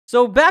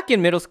So back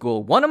in middle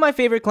school, one of my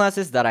favorite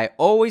classes that I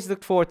always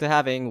looked forward to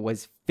having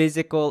was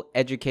physical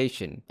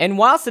education. And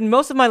whilst in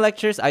most of my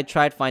lectures, I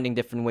tried finding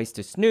different ways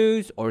to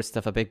snooze or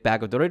stuff a big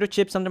bag of Dorito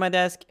chips under my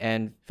desk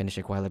and finish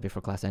it quietly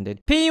before class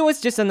ended, PE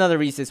was just another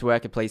recess where I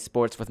could play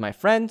sports with my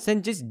friends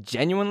and just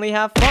genuinely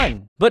have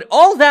fun. But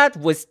all that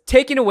was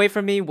taken away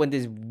from me when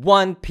this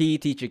one PE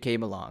teacher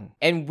came along.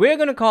 And we're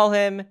gonna call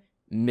him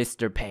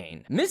Mr.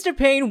 Payne. Mr.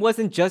 Payne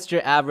wasn't just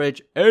your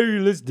average, hey,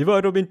 let's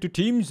divide up into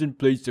teams and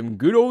play some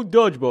good old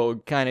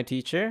dodgeball kind of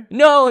teacher.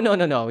 No.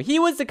 He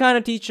was the kind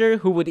of teacher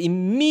who would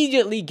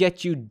immediately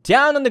get you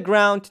down on the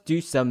ground to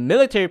do some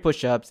military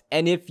push-ups,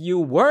 and if you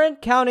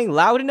weren't counting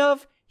loud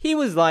enough, he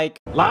was like,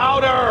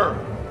 louder!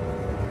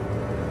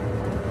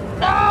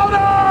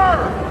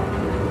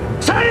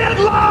 Louder! Say it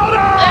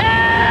louder!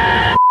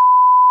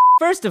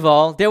 First of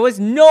all, there was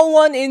no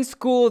one in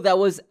school that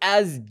was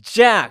as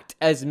jacked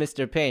as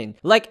Mr. Payne.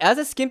 Like, as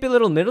a skimpy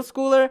little middle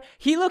schooler,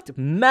 he looked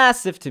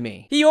massive to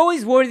me. He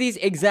always wore these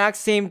exact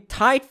same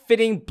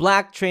tight-fitting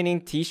black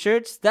training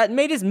t-shirts that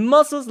made his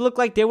muscles look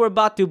like they were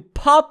about to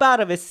pop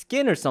out of his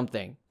skin or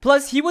something.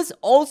 Plus, he was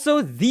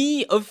also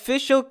the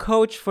official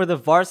coach for the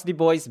varsity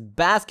boys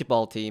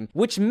basketball team,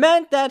 which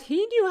meant that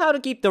he knew how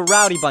to keep the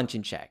rowdy bunch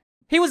in check.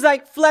 He was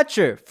like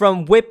Fletcher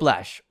from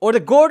Whiplash, or the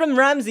Gordon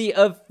Ramsay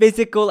of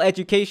physical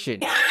education.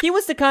 He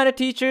was the kind of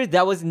teacher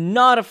that was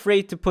not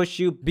afraid to push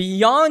you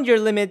beyond your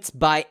limits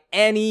by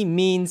any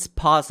means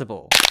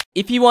possible.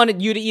 If he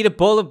wanted you to eat a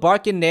bowl of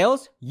bark and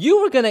nails,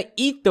 you were gonna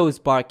eat those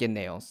bark and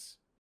nails,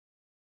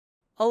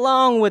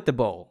 along with the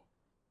bowl.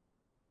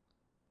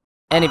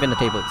 And even the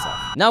table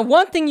itself. Now,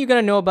 one thing you're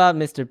gonna know about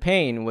Mr.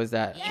 Payne was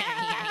that...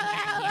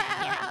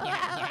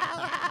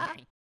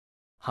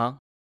 Huh?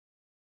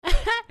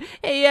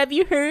 Hey, have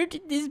you heard?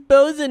 This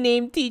bozo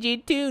named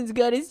TJ Toons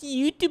got his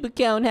YouTube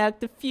account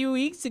hacked a few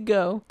weeks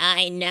ago.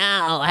 I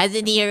know.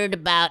 Hasn't he heard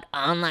about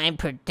online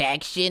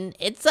protection?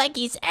 It's like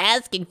he's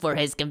asking for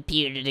his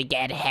computer to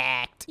get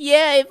hacked.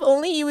 Yeah, if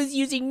only he was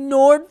using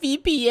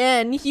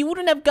NordVPN, he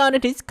wouldn't have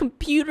gotten his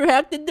computer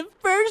hacked in the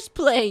first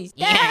place.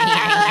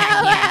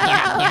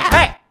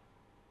 Hey!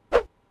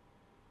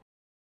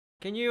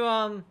 Can you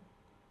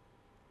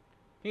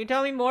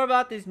tell me more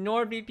about this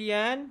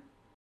NordVPN?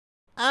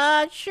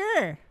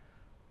 Sure.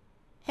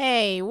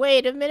 Hey,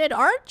 wait a minute,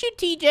 aren't you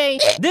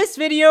TJ? This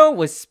video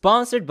was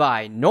sponsored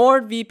by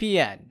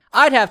NordVPN.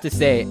 I'd have to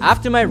say,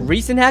 after my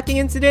recent hacking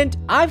incident,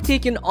 I've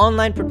taken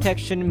online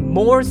protection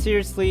more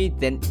seriously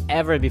than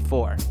ever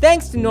before.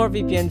 Thanks to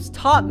NordVPN's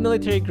top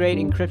military-grade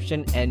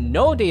encryption and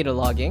no data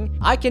logging,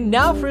 I can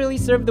now freely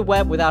surf the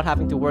web without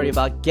having to worry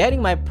about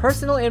getting my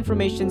personal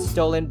information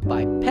stolen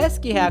by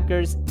pesky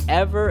hackers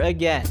ever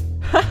again.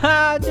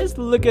 Haha, just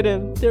look at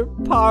him. They're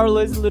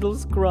powerless little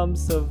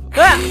scrumps of...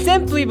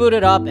 Simply boot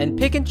it up and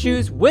pick and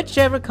choose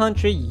whichever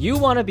country you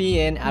want to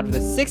be in out of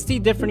the 60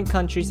 different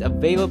countries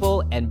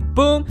available, and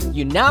boom,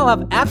 you now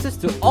have access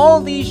to all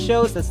these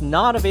shows that's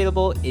not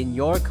available in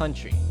your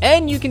country.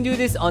 And you can do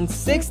this on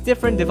 6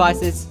 different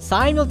devices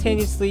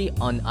simultaneously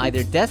on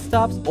either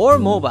desktops or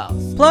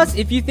mobiles. Plus,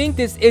 if you think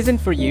this isn't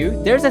for you,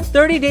 there's a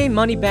 30-day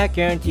money-back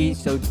guarantee,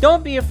 so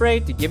don't be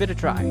afraid to give it a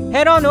try.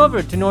 Head on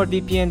over to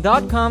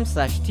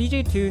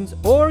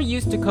nordvpn.com/TJToons or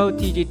use the code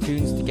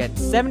TJToons to get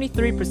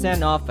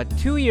 73% off a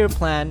 2-year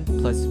plan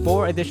plus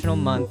 4 additional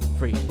months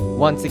free.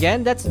 Once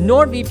again, that's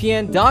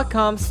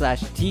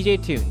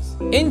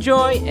nordvpn.com/TJToons.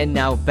 Enjoy, and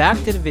now back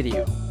to the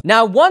video.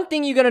 Now, one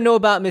thing you gotta know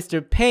about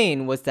Mr.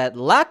 Payne was that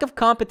lack of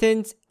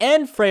competence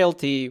and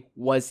frailty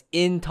was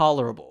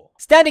intolerable.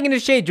 Standing in the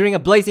shade during a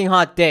blazing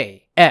hot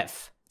day,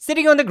 F.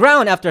 Sitting on the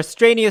ground after a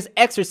strenuous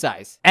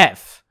exercise,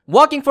 F.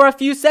 Walking for a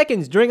few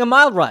seconds during a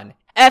mile run,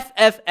 F,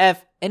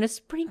 and a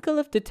sprinkle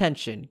of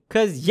detention,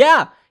 cause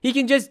yeah, he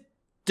can just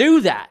do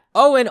that.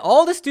 Oh, and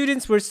all the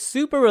students were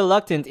super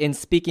reluctant in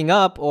speaking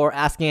up or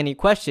asking any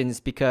questions,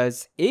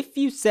 because if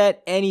you said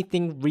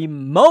anything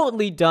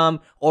remotely dumb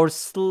or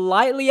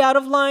slightly out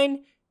of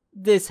line,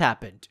 this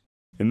happened.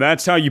 And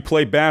that's how you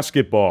play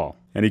basketball.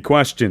 Any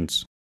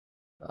questions?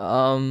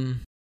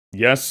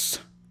 Yes,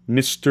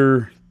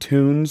 Mr.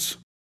 Toons?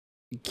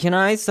 Can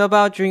I sub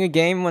out during a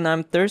game when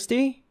I'm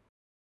thirsty?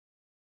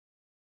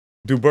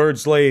 Do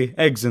birds lay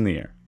eggs in the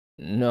air?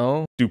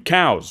 No. Do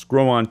cows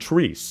grow on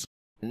trees?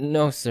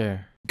 No,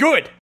 sir.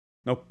 Good!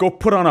 Now go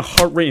put on a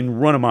heart rate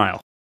and run a mile.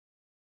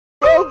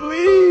 Bro,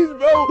 please,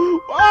 bro.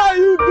 Why are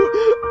you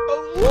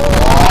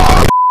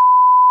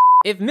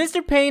If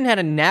Mr. Payne had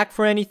a knack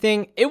for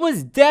anything, it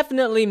was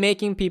definitely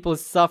making people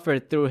suffer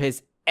through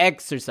his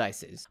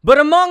exercises. But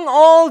among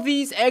all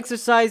these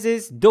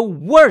exercises, the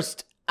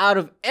worst out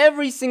of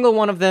every single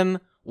one of them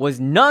was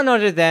none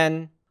other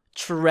than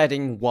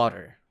treading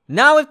water.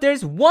 Now, if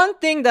there's one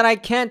thing that I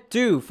can't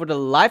do for the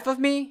life of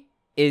me,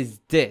 is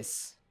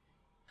this.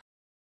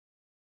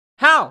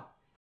 How?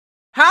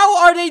 How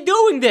are they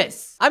doing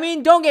this? I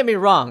mean, don't get me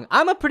wrong,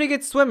 I'm a pretty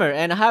good swimmer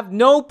and I have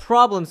no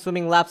problem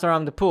swimming laps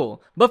around the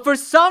pool. But for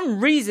some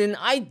reason,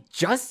 I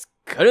just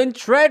couldn't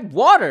tread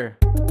water.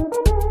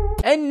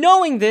 And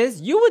knowing this,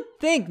 you would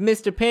think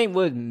Mr. Paint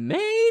would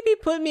maybe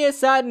put me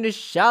aside in the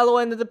shallow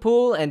end of the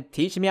pool and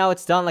teach me how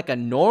it's done like a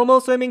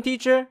normal swimming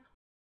teacher.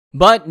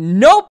 But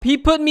nope, he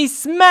put me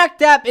smack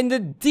dab in the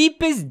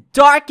deepest,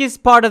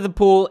 darkest part of the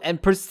pool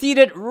and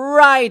proceeded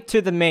right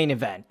to the main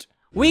event.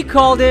 We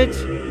called it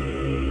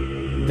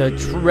the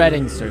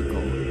treading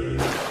circle.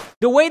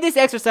 The way this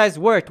exercise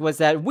worked was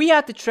that we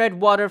had to tread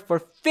water for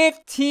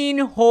 15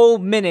 whole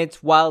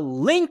minutes while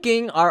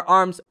linking our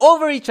arms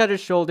over each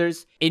other's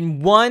shoulders in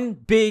one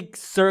big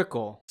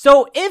circle.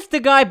 So if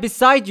the guy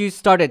beside you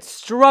started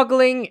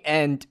struggling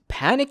and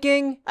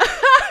panicking,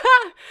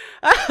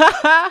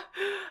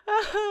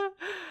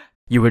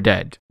 you were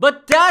dead.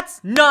 But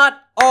that's not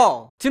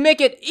all. To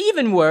make it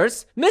even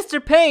worse,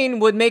 Mr. Payne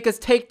would make us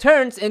take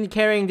turns in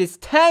carrying this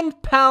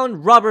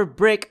 10-pound rubber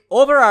brick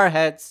over our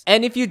heads.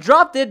 And if you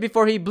dropped it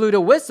before he blew the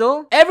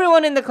whistle,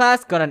 everyone in the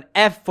class got an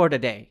F for the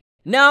day.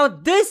 Now,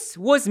 this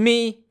was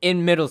me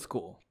in middle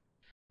school.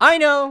 I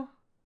know.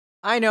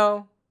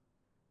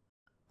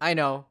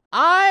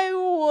 I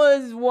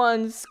was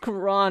one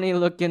scrawny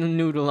looking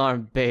noodle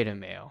arm beta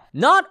male.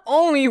 Not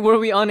only were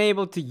we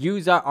unable to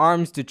use our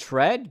arms to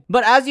tread,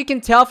 but as you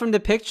can tell from the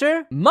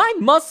picture, my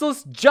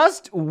muscles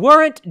just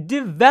weren't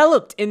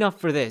developed enough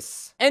for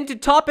this. And to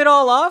top it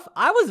all off,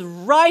 I was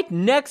right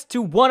next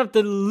to one of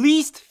the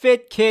least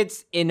fit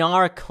kids in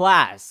our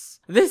class.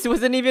 This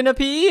wasn't even a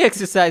PE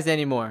exercise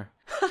anymore.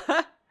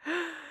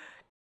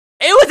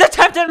 It was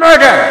attempted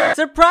murder!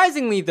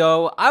 Surprisingly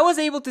though, I was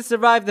able to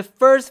survive the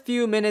first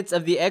few minutes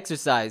of the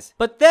exercise.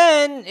 But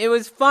then, it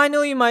was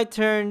finally my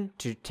turn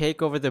to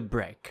take over the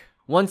brick.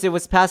 Once it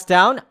was passed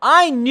down,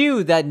 I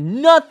knew that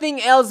nothing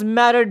else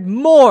mattered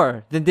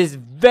more than this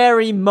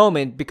very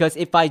moment, because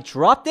if I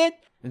dropped it,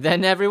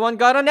 then everyone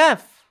got an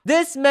F.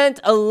 This meant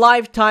a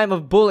lifetime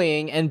of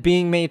bullying and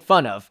being made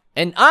fun of.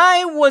 And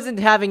I wasn't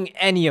having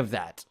any of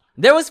that.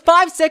 There was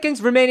 5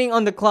 seconds remaining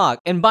on the clock,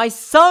 and by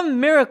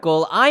some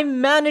miracle, I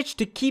managed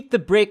to keep the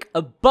brick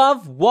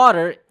above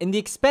water in the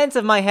expense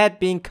of my head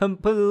being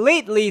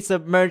completely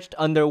submerged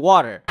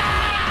underwater.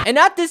 And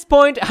at this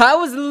point, I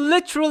was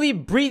literally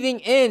breathing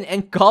in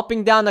and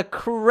gulping down a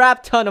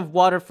crap ton of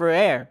water for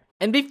air.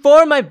 And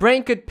before my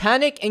brain could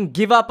panic and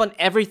give up on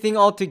everything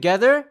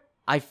altogether,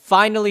 I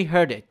finally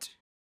heard it.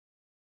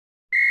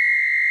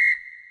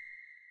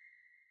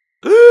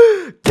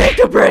 Take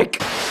the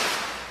brick!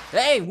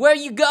 Hey, where are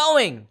you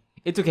going?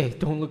 It's okay,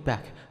 don't look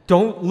back.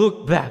 Don't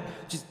look back.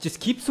 Just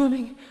keep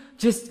swimming.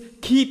 Just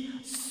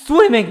keep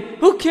swimming.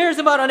 Who cares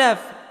about an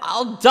F?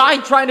 I'll die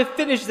trying to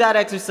finish that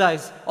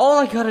exercise. All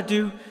I gotta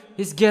do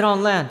is get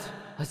on land.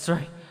 That's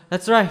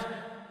right.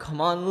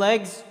 Come on,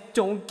 legs.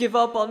 Don't give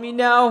up on me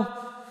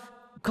now.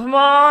 Come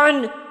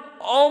on.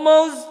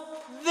 Almost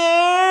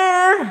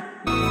there.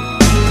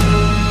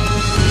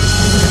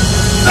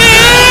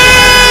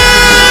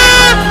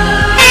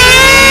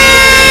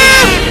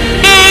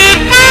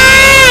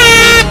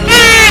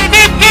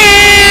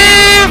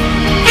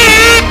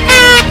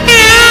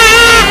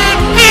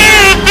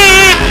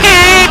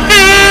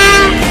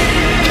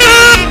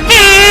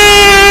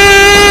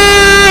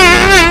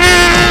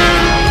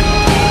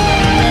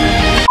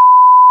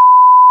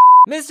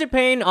 Mr.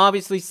 Payne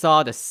obviously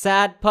saw the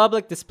sad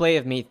public display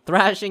of me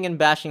thrashing and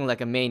bashing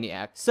like a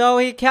maniac, so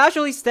he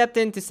casually stepped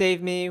in to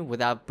save me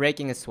without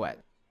breaking a sweat.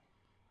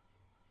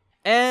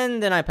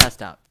 And then I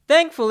passed out.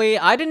 Thankfully,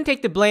 I didn't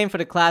take the blame for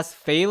the class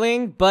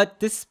failing, but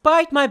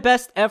despite my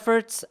best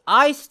efforts,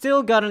 I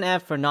still got an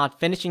F for not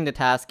finishing the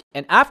task,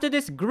 and after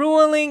this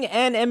grueling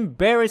and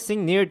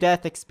embarrassing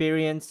near-death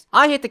experience,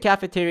 I hit the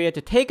cafeteria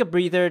to take a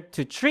breather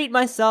to treat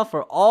myself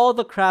for all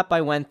the crap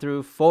I went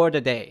through for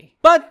the day.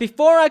 But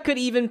before I could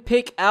even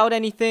pick out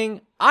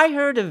anything, I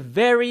heard a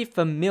very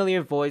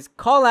familiar voice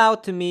call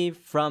out to me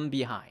from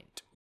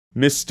behind.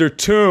 Mr.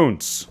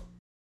 Toons!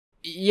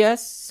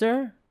 Yes,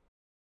 sir?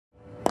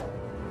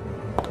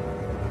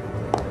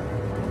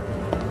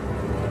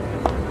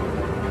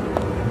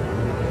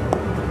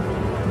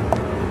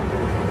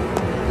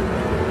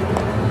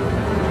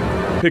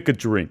 Pick a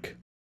drink.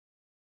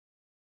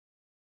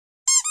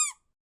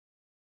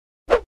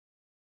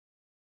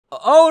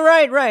 Oh,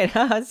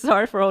 right.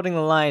 Sorry for holding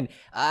the line.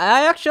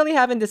 I actually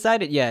haven't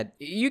decided yet.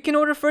 You can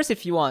order first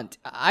if you want.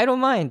 I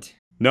don't mind.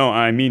 No,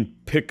 I mean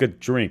pick a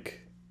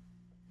drink.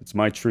 It's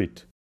my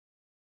treat.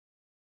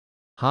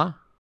 Huh?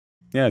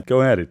 Yeah, go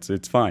ahead.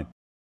 It's fine.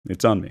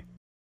 It's on me.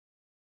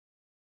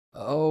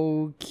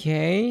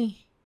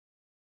 Okay.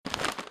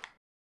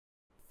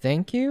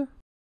 Thank you.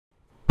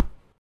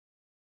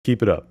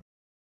 Keep it up.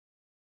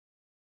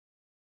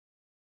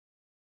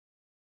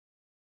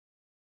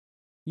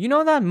 You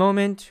know that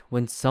moment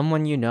when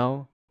someone you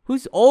know,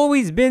 who's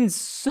always been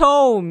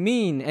so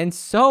mean and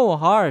so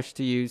harsh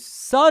to you,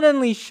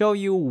 suddenly show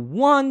you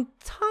one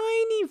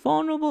tiny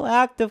vulnerable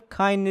act of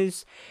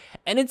kindness,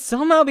 and it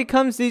somehow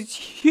becomes this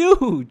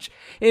huge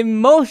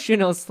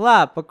emotional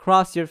slap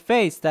across your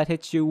face that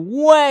hits you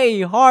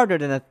way harder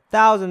than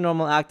 1,000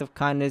 normal acts of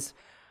kindness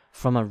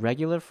from a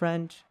regular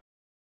friend?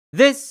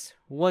 This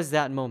was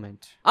that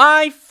moment.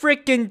 I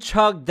freaking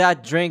chugged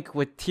that drink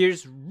with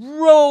tears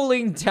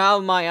rolling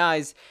down my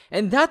eyes,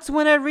 and that's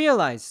when I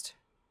realized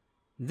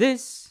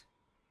this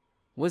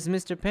was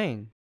Mr.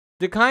 Payne.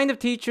 The kind of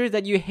teacher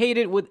that you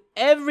hated with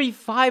every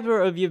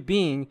fiber of your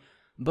being,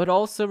 but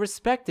also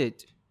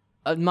respected,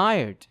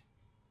 admired,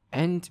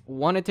 and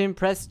wanted to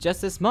impress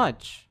just as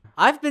much.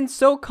 I've been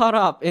so caught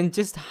up in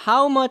just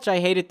how much I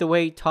hated the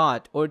way he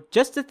taught, or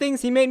just the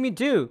things he made me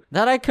do,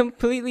 that I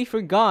completely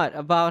forgot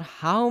about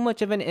how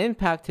much of an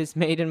impact he's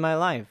made in my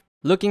life.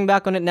 Looking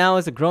back on it now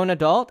as a grown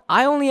adult,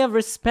 I only have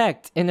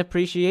respect and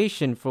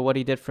appreciation for what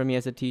he did for me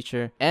as a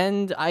teacher,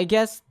 and I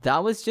guess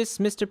that was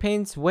just Mr.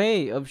 Payne's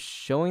way of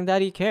showing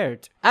that he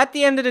cared. At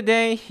the end of the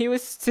day, he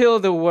was still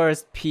the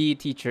worst PE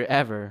teacher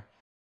ever.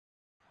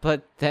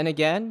 But then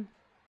again,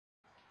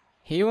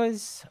 he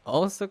was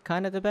also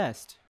kind of the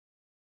best.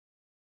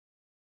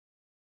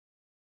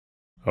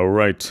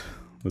 Alright,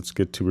 let's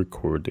get to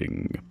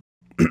recording.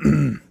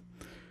 Hello,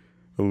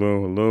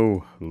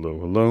 hello, hello,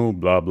 hello,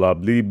 blah, blah,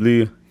 blee,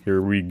 blee. Here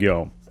we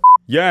go.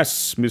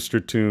 Yes,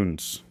 Mr.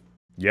 Toons.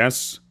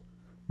 Yes,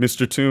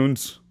 Mr.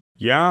 Toons.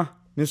 Yeah,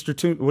 Mr.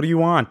 Toons. What do you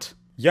want?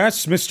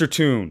 Yes, Mr.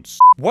 Toons.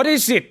 What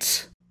is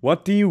it?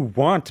 What do you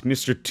want,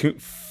 Mr.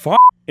 Toons?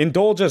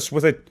 Indulge us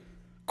with a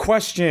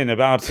question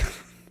about...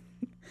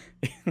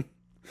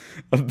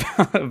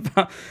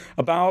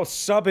 about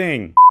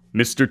subbing.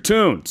 Mr.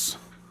 Toons.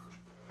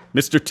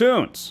 Mr.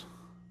 Toons.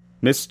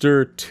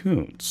 Mr.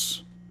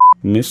 Toons.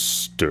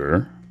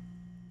 Mr.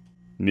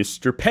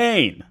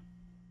 Payne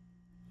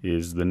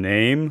is the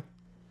name.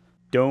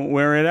 Don't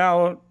wear it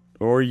out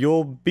or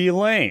you'll be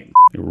lame.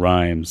 It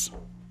rhymes,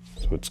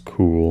 so it's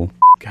cool.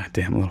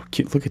 Goddamn little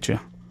kid, look at you.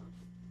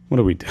 What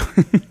are we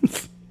doing?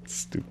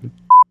 Stupid.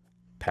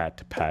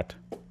 Pat, pat.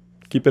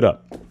 Keep it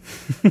up.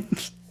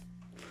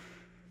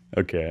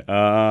 Okay,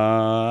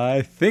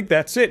 I think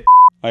that's it.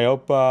 I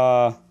hope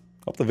the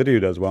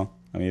video does well.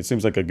 I mean, it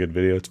seems like a good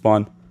video. It's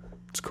fun.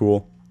 It's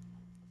cool.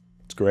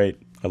 It's great.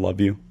 I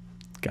love you.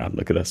 God,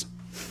 look at us.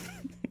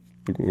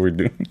 Look what we're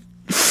doing.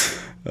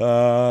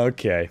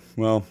 Okay.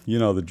 Well, you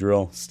know the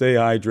drill. Stay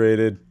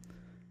hydrated.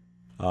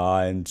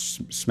 And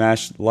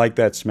like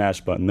that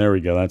smash button. There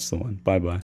we go. That's the one. Bye-bye.